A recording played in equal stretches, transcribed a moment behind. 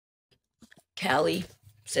Callie,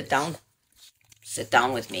 sit down. Sit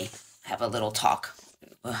down with me. Have a little talk.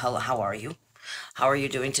 How are you? How are you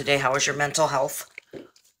doing today? How is your mental health?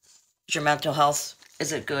 Is your mental health,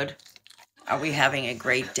 is it good? Are we having a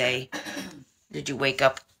great day? Did you wake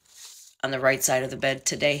up on the right side of the bed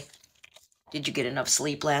today? Did you get enough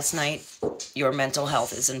sleep last night? Your mental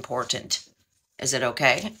health is important. Is it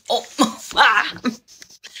okay? Oh,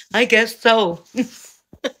 I guess so.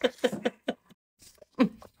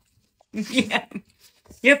 Yeah.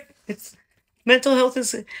 Yep. It's mental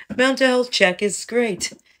health check is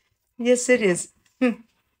great. Yes, it is. This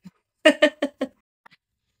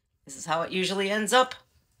is how it usually ends up.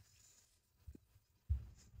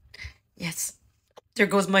 Yes. There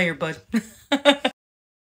goes my earbud. All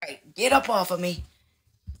right, get up off of me.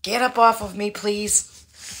 Get up off of me, please.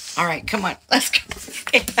 All right, come on. Let's go.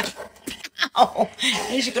 Oh,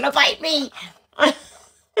 is she gonna bite me?